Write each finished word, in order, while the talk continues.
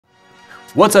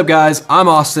What's up guys, I'm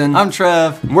Austin. I'm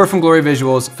Trev. And we're from Glory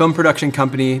Visuals, film production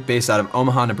company based out of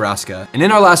Omaha, Nebraska. And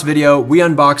in our last video, we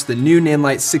unboxed the new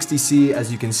Nanlite 60C, as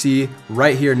you can see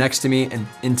right here next to me. And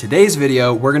in today's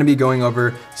video, we're gonna be going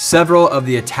over several of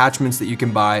the attachments that you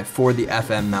can buy for the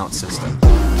FM mount system.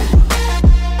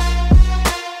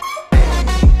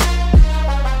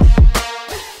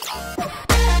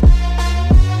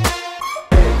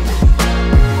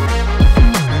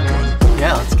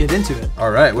 Get into it.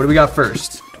 All right, what do we got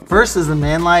first? First is the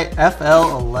Nanlite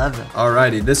FL11.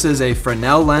 Alrighty, this is a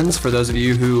Fresnel lens. For those of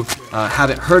you who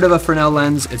haven't heard of a Fresnel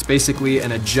lens, it's basically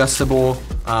an adjustable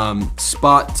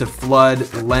spot to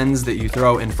flood lens that you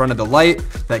throw in front of the light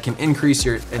that can increase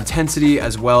your intensity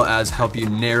as well as help you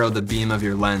narrow the beam of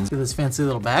your lens. Look at this fancy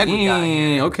little bag we got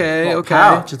here. Okay.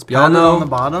 Pouch. It's padded on the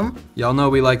bottom. Y'all know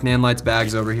we like Nanlite's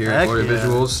bags over here at Glory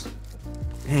Visuals.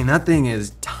 Dang, that thing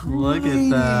is tiny. Look at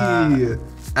that.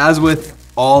 As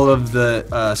with all of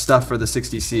the stuff for the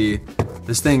 60C,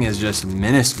 this thing is just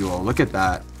minuscule. Look at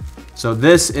that. So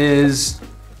this is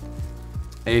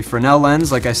a Fresnel lens,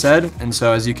 like I said. And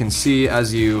so as you can see,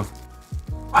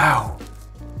 wow,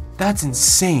 that's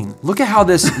insane. Look at how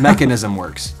this mechanism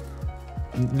works.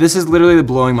 This is literally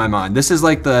blowing my mind. This is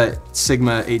like the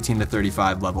Sigma 18 to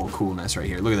 35 level coolness right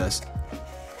here. Look at this.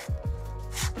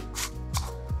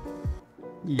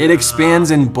 Yeah. It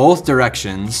expands in both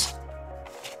directions.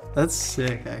 That's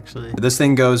sick, actually. This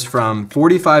thing goes from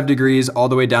 45 degrees all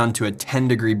the way down to a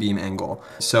 10-degree beam angle.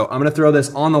 So I'm gonna throw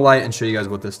this on the light and show you guys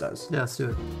what this does. Yeah, let's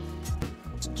do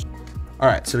it. All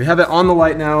right, so we have it on the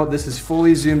light now. This is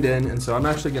fully zoomed in, and so I'm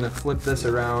actually gonna flip this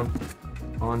around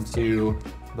onto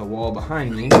the wall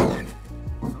behind me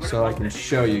so I can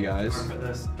show you guys.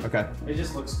 Okay. It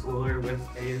just looks cooler with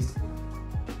haze.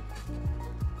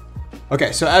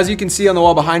 Okay, so as you can see on the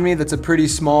wall behind me, that's a pretty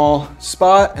small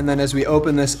spot. And then as we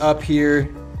open this up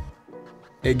here,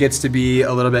 it gets to be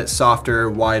a little bit softer,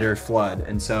 wider flood.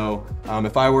 And so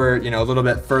if I were, a little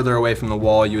bit further away from the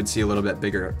wall, you would see a little bit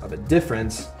bigger of a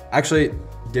difference. Actually,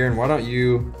 Darren, why don't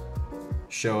you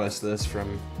show us this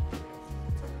from...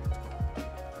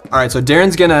 All right, so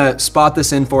Darren's gonna spot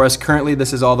this in for us. Currently,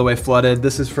 this is all the way flooded.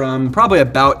 This is from probably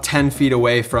about 10 feet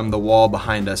away from the wall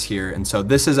behind us here. And so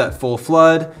this is at full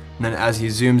flood. And then as he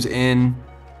zooms in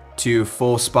to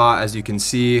full spot, as you can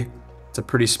see, it's a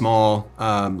pretty small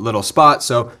little spot.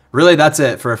 So really that's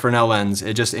it for a Fresnel lens.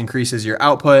 It just increases your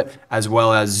output as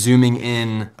well as zooming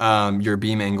in your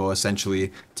beam angle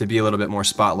essentially to be a little bit more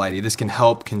spotlighty. This can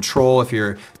help control if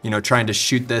you're trying to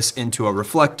shoot this into a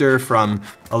reflector from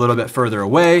a little bit further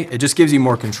away. It just gives you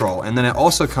more control. And then it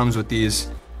also comes with these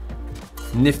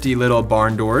nifty little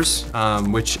barn doors,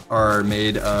 which are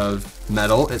made of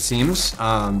metal, it seems.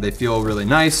 They feel really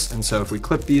nice. And so if we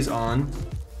clip these on,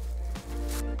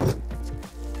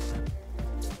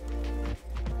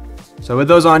 so with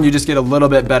those on, you just get a little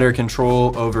bit better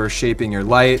control over shaping your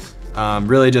light.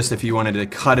 Really just if you wanted to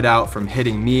cut it out from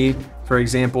hitting me, for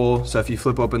example. So if you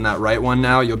flip open that right one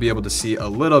now, you'll be able to see a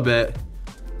little bit,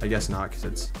 I guess not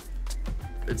because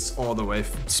it's all the way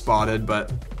spotted,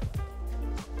 but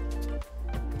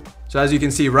so as you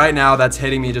can see right now, that's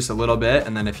hitting me just a little bit.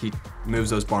 And then if he moves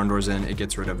those barn doors in, it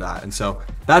gets rid of that. And so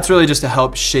that's really just to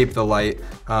help shape the light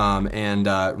and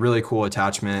really cool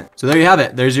attachment. So there you have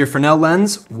it. There's your Fresnel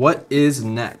lens. What is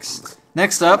next?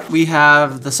 Next up, we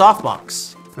have the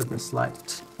softbox for this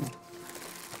light.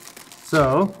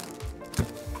 So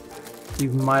you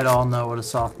might all know what a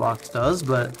softbox does,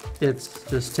 but it's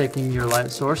just taking your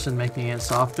light source and making it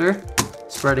softer,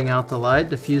 spreading out the light,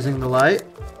 diffusing the light.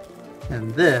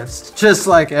 And this, just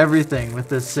like everything with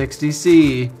this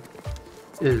 60C,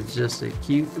 is just a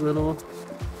cute little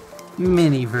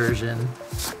mini version.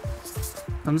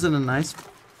 Comes in a nice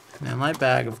Nanlite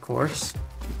bag, of course.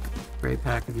 Great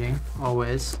packaging,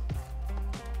 always.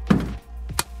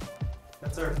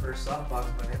 That's our first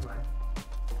softbox by Nanlite.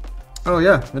 Oh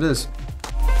yeah, it is.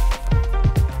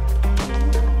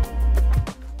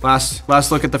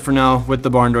 Last look at the Fresnel with the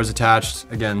barn doors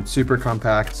attached. Again, super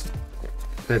compact.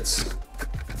 Fits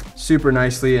super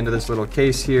nicely into this little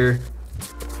case here.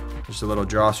 Just a little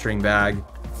drawstring bag,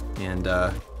 and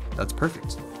that's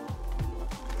perfect.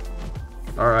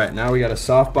 All right, now we got a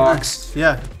softbox.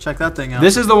 Yeah, check that thing out.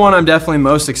 This is the one I'm definitely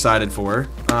most excited for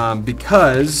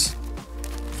because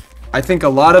I think a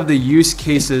lot of the use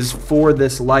cases for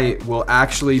this light will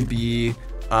actually be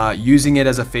using it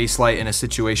as a face light in a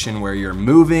situation where you're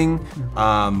moving,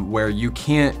 where you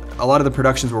can't, a lot of the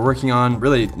productions we're working on,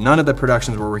 really none of the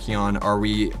productions we're working on are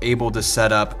we able to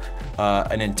set up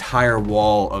an entire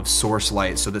wall of source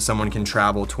light so that someone can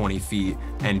travel 20 feet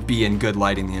and be in good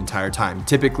lighting the entire time.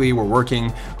 Typically we're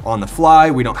working on the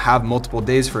fly, we don't have multiple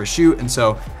days for a shoot, and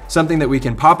so something that we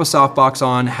can pop a softbox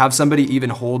on, have somebody even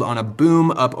hold on a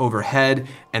boom up overhead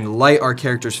and light our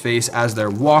character's face as they're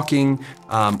walking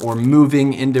or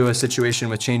moving into a situation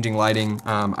with changing lighting.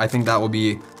 I think that will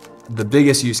be the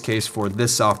biggest use case for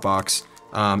this softbox.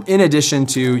 In addition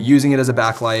to using it as a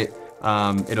backlight,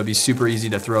 it'll be super easy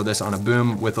to throw this on a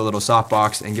boom with a little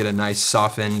softbox and get a nice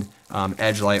softened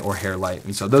edge light or hair light.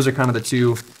 And so those are kind of the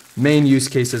two main use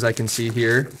cases I can see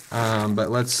here.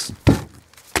 But let's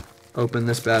open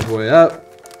this bad boy up.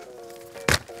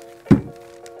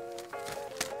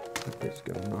 What's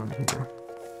going on here?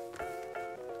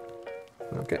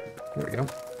 Okay, here we go.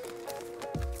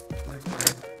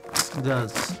 It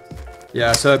does.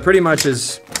 Yeah, so it pretty much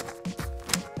is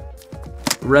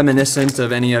reminiscent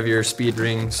of any of your speed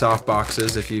ring soft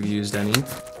boxes if you've used any.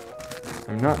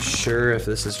 I'm not sure if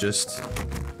this is just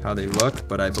how they look,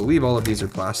 but I believe all of these are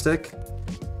plastic,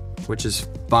 which is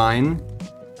fine.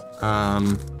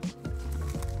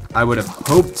 I would have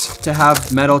hoped to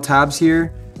have metal tabs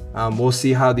here. We'll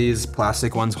see how these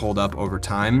plastic ones hold up over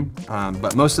time.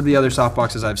 But most of the other soft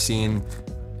boxes I've seen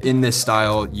in this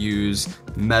style use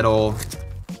metal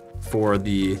for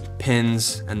the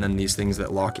pins and then these things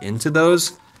that lock into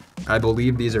those. I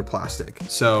believe these are plastic.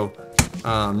 So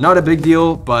not a big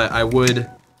deal, but I would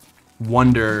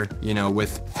wonder, you know,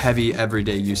 with heavy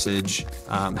everyday usage,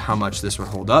 how much this would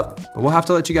hold up. But we'll have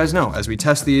to let you guys know as we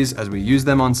test these, as we use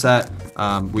them on set.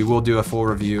 We will do a full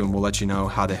review and we'll let you know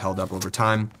how they held up over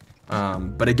time.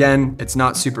 But again, it's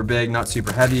not super big, not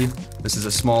super heavy. This is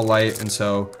a small light, and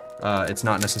so it's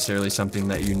not necessarily something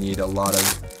that you need a lot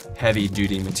of heavy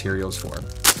duty materials for.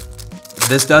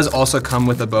 This does also come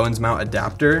with a Bones mount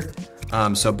adapter.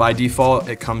 So by default,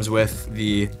 it comes with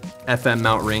the FM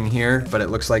mount ring here, but it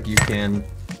looks like you can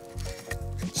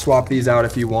swap these out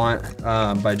if you want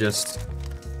by just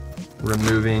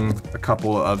removing a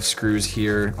couple of screws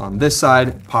here on this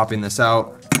side, popping this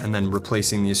out, and then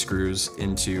replacing these screws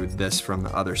into this from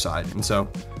the other side. And so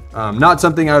not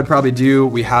something I would probably do.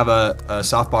 We have a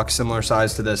softbox similar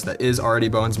size to this that is already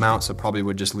Bones mount, so probably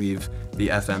would just leave the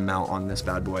FM mount on this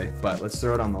bad boy. But let's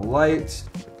throw it on the light.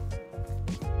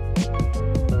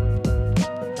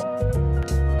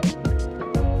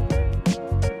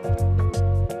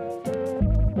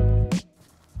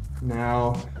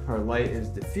 Now our light is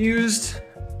diffused.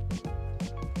 I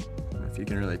don't know if you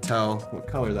can really tell what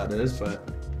color that is, but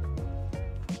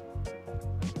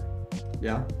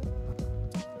yeah.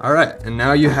 All right, and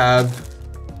now you have,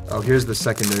 oh, here's the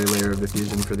secondary layer of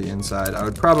diffusion for the inside. I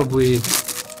would probably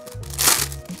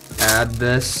add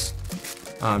this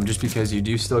just because you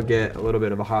do still get a little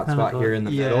bit of a hot spot here in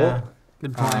the middle.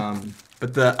 Good point.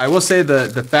 But I will say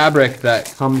the fabric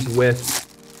that comes with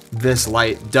this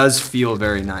light does feel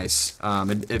very nice.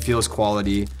 It feels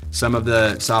quality. Some of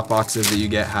the soft boxes that you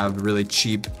get have really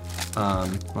cheap,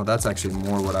 well, that's actually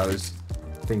more what I was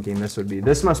thinking this would be.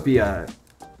 This must be a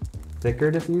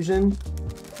thicker diffusion.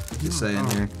 Just say in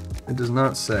here. It does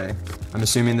not say. I'm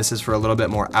assuming this is for a little bit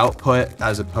more output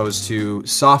as opposed to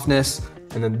softness.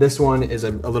 And then this one is a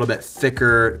little bit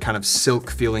thicker, kind of silk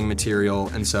feeling material.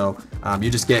 And so you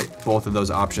just get both of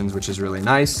those options, which is really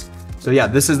nice. So yeah,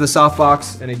 this is the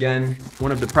softbox. And again,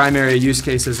 one of the primary use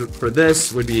cases for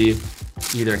this would be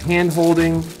either hand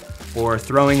holding or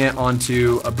throwing it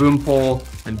onto a boom pole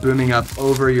and booming up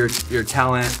over your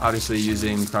talent, obviously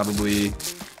using probably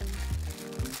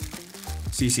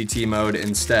CCT mode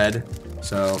instead.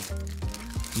 So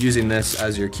using this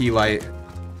as your key light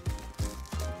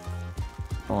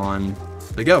on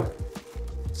the go.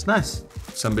 It's nice.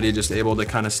 Somebody just able to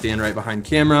kind of stand right behind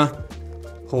camera,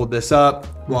 hold this up,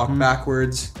 walk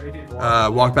backwards,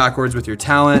 walk backwards with your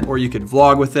talent, or you could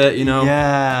vlog with it, you know?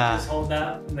 Yeah. Just hold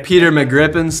that. Peter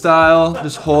McGrippin style,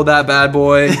 just hold that bad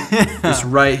boy just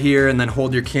right here and then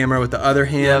hold your camera with the other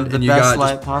hand and you got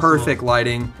just perfect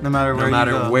lighting no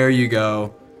matter where you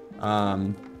go.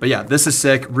 But yeah, this is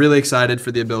sick. Really excited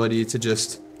for the ability to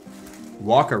just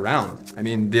walk around. I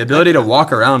mean, the ability to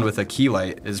walk around with a key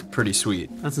light is pretty sweet.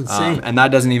 That's insane. And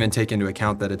that doesn't even take into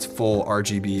account that it's full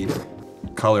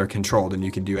RGB color controlled and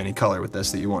you can do any color with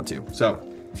this that you want to. So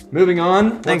moving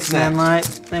on. Thanks, Nanlite.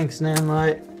 Thanks,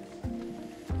 Nanlite.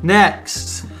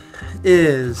 Next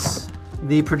is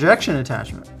the projection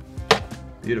attachment.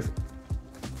 Beautiful.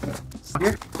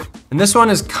 And this one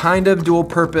is kind of dual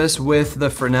purpose with the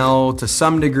Fresnel to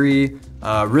some degree.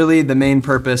 Really, the main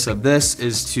purpose of this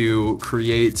is to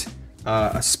create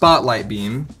a spotlight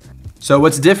beam. So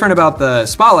what's different about the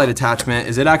spotlight attachment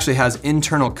is it actually has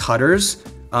internal cutters.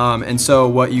 And so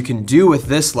what you can do with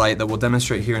this light that we'll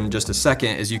demonstrate here in just a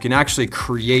second is you can actually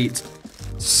create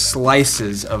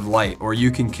slices of light, or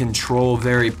you can control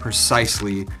very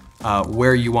precisely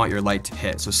where you want your light to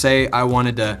hit. So say I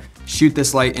wanted to shoot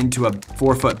this light into a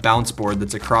 4-foot bounce board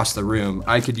that's across the room.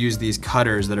 I could use these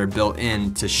cutters that are built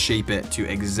in to shape it to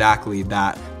exactly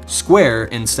that square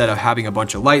instead of having a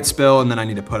bunch of light spill and then I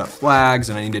need to put up flags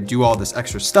and I need to do all this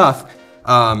extra stuff.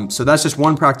 So that's just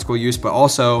one practical use, but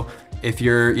also if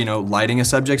you're, lighting a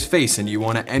subject's face and you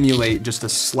want to emulate just a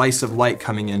slice of light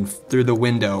coming in through the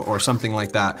window or something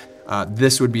like that,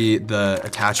 this would be the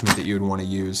attachment that you would want to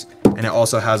use. And it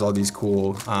also has all these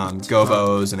cool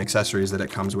gobos and accessories that it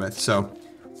comes with. So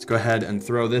let's go ahead and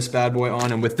throw this bad boy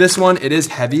on. And with this one, it is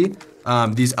heavy.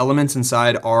 These elements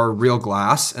inside are real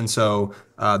glass. And so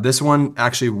this one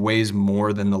actually weighs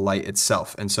more than the light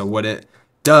itself. And so what it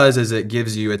does is it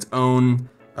gives you its own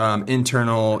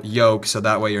internal yoke. So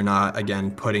that way you're not,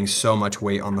 again, putting so much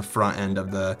weight on the front end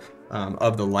of the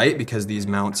light, because these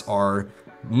mounts are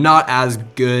not as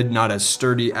good, not as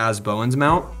sturdy as Bowen's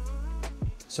mount.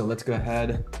 So let's go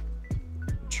ahead,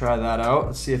 try that out.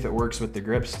 Let's see if it works with the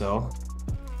grip still.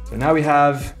 So now we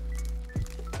have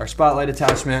our spotlight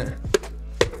attachment.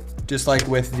 Just like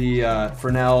with the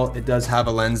Fresnel, it does have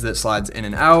a lens that slides in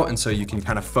and out, and so you can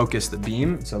kind of focus the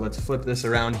beam. So let's flip this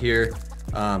around here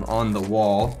on the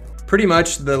wall. Pretty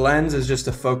much the lens is just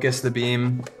to focus the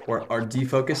beam or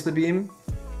defocus the beam.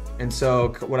 And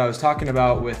so what I was talking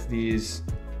about with these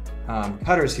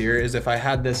cutters here is if I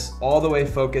had this all the way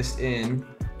focused in,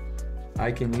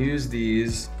 I can use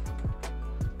these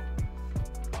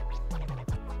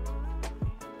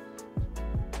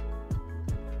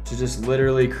to just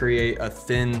literally create a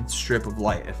thin strip of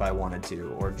light if I wanted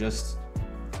to, or just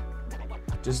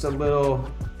a little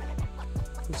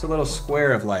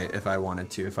square of light if I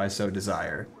wanted to, if I so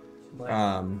desire.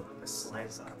 A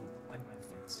slice on like my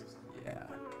face or something. Yeah.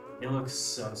 It looks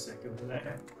so sick over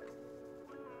there.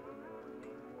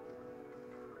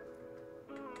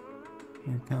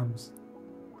 Here it comes.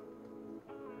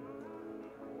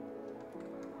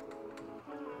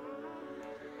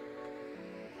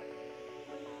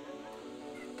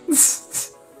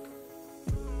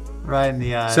 Right in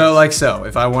the eyes. So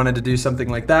if I wanted to do something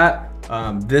like that,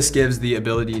 this gives the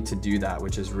ability to do that,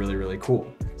 which is really, really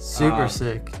cool. Super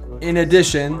sick. In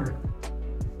addition,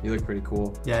 you look pretty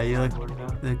cool. Yeah, you look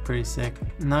pretty sick.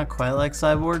 Not quite like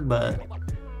Cyborg, but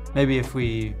maybe if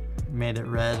we made it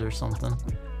red or something.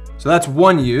 So that's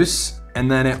one use. And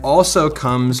then it also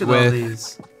comes Look at all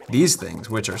with these things,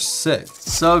 which are sick.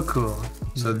 So cool.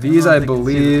 So these, I don't think you can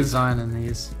see the believe, design in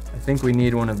these. I think we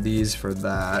need one of these for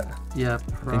that. Yeah,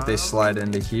 I think they slide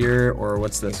into here, or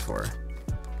what's this for?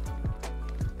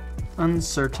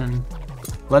 Uncertain.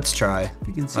 Let's try.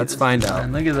 You can see. Let's this find design.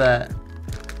 out. Look at that.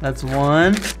 That's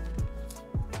one.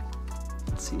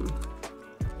 Let's see.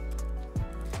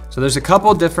 So there's a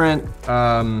couple different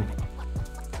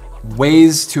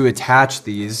ways to attach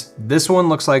these. This one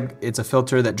looks like it's a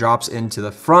filter that drops into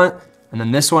the front, and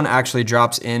then this one actually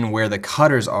drops in where the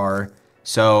cutters are.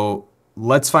 So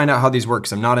let's find out how these work,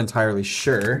 because I'm not entirely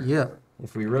sure. Yeah.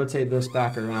 If we rotate this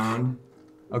back around.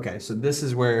 Okay, so this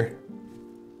is where,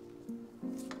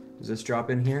 does this drop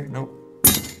in here? Nope.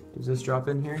 Does this drop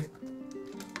in here?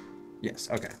 Yes,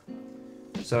 okay.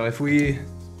 So if we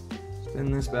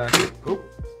spin this back, spin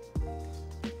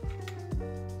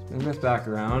this back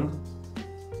around,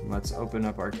 let's open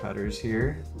up our cutters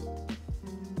here.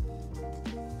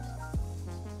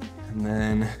 And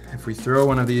then if we throw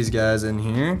one of these guys in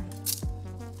here,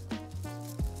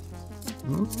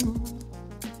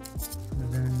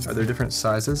 are there different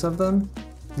sizes of them?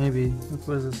 Maybe.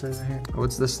 What does it say right here?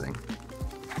 What's this thing?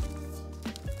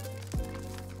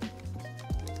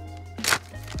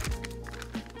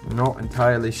 I'm not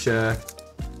entirely sure.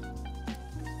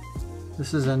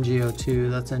 This is NGO2,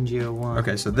 that's NGO1.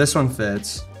 Okay, so this one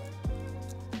fits.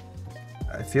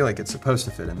 I feel like it's supposed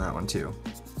to fit in that one too.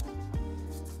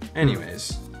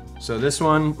 Anyways, so this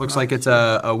one looks like it's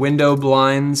a window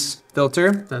blinds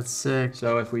filter. That's sick.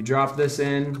 So if we drop this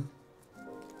in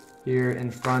here in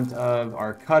front of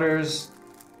our cutters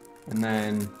and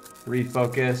then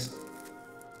refocus.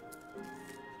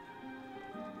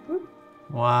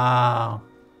 Wow.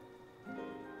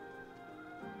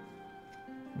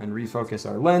 And refocus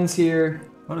our lens here.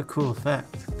 What a cool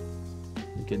effect.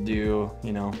 You could do,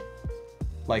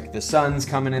 like the sun's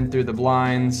coming in through the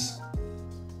blinds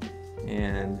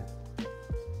and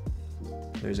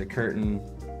there's a curtain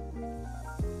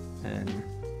and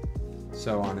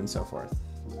so on and so forth.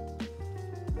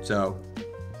 So,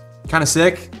 kind of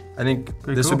sick. I think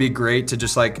this would be great to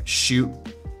just like shoot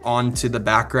onto the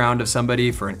background of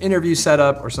somebody for an interview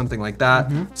setup or something like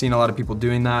that. Seen a lot of people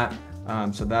doing that.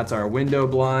 So that's our window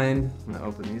blind. I'm gonna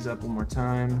open these up one more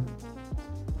time.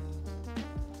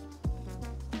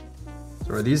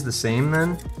 So are these the same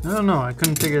then? I don't know, I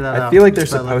couldn't figure that out. I feel like they're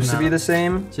supposed to be the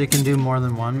same. So you can do more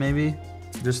than one maybe?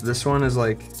 Just this one is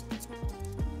like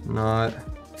not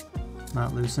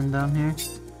loosened down here?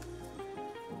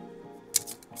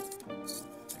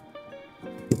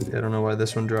 I don't know why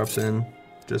this one drops in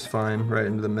just fine right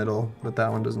into the middle, but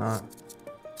that one does not.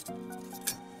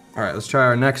 All right, let's try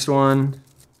our next one,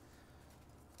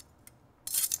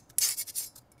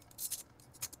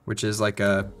 which is like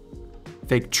a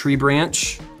fake tree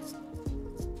branch.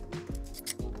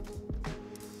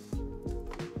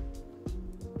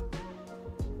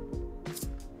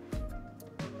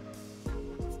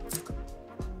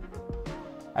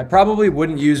 I probably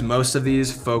wouldn't use most of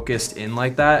these focused in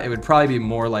like that. It would probably be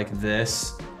more like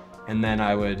this, and then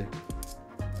I would,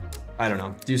 I don't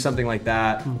know, do something like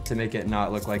that to make it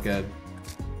not look like a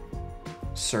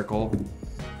circle.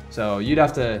 So you'd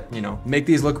have to, you know, make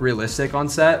these look realistic on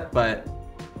set, but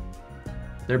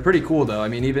they're pretty cool though. I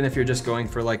mean, even if you're just going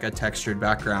for like a textured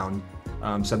background,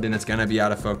 something that's gonna be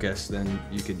out of focus, then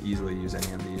you could easily use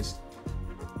any of these.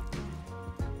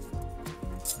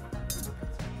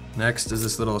 Next is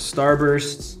this little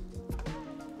starburst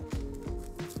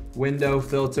window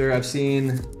filter. I've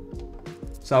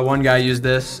saw one guy use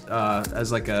this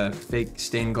as like a fake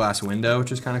stained glass window,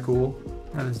 which is kind of cool.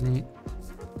 That is neat.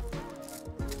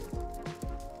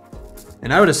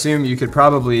 And I would assume you could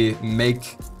probably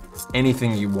make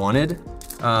anything you wanted,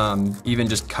 even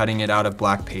just cutting it out of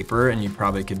black paper, and you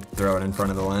probably could throw it in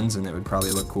front of the lens and it would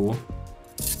probably look cool.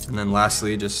 And then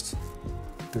lastly, just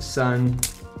the sun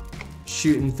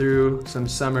shooting through some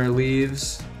summer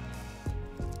leaves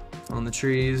on the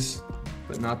trees,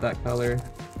 but not that color.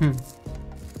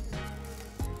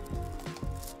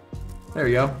 There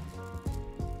we go.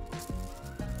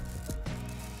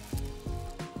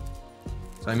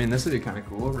 So I mean, this would be kind of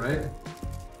cool, right?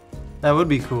 That would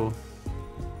be cool.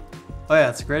 Oh yeah,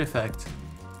 it's a great effect.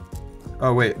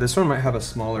 Oh wait, this one might have a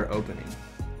smaller opening.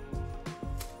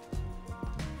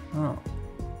 Oh.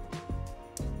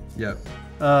 Yep.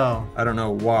 Oh. I don't know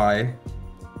why.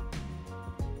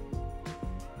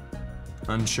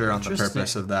 Unsure on the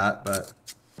purpose of that, but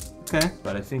okay.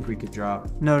 But I think we could drop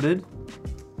noted.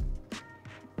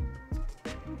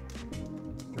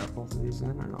 Drop both of these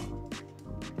in or not?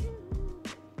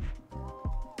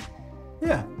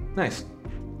 Yeah. Nice.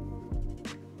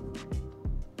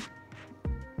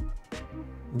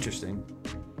 Interesting.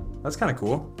 That's kind of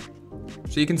cool.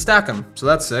 So you can stack them, so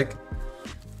that's sick.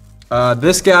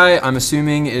 This guy, I'm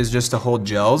assuming, is just to hold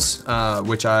gels,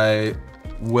 which I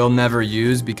will never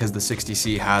use because the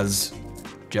 60C has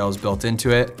gels built into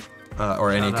it,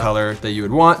 or any color that you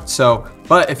would want. So,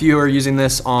 but if you are using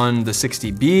this on the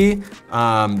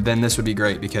 60B, then this would be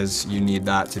great because you need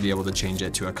that to be able to change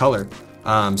it to a color.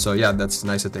 So yeah, that's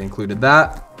nice that they included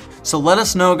that. So let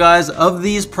us know, guys, of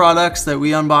these products that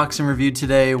we unboxed and reviewed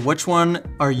today, which one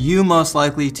are you most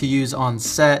likely to use on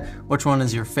set? Which one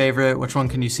is your favorite? Which one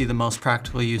can you see the most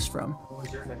practical use from? What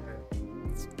was your favorite?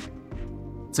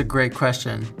 It's a great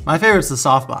question. My favorite's the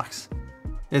softbox.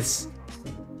 It's...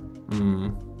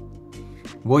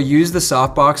 We'll use the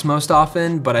softbox most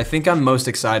often, but I think I'm most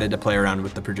excited to play around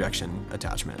with the projection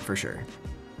attachment for sure.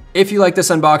 If you like this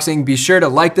unboxing, be sure to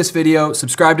like this video,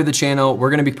 subscribe to the channel. We're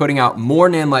gonna be putting out more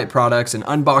Nanlite products and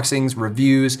unboxings,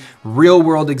 reviews, real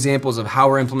world examples of how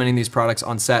we're implementing these products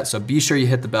on set. So be sure you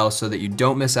hit the bell so that you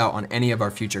don't miss out on any of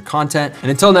our future content.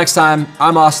 And until next time,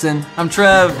 I'm Austin. I'm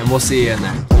Trev. And we'll see you in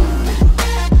there.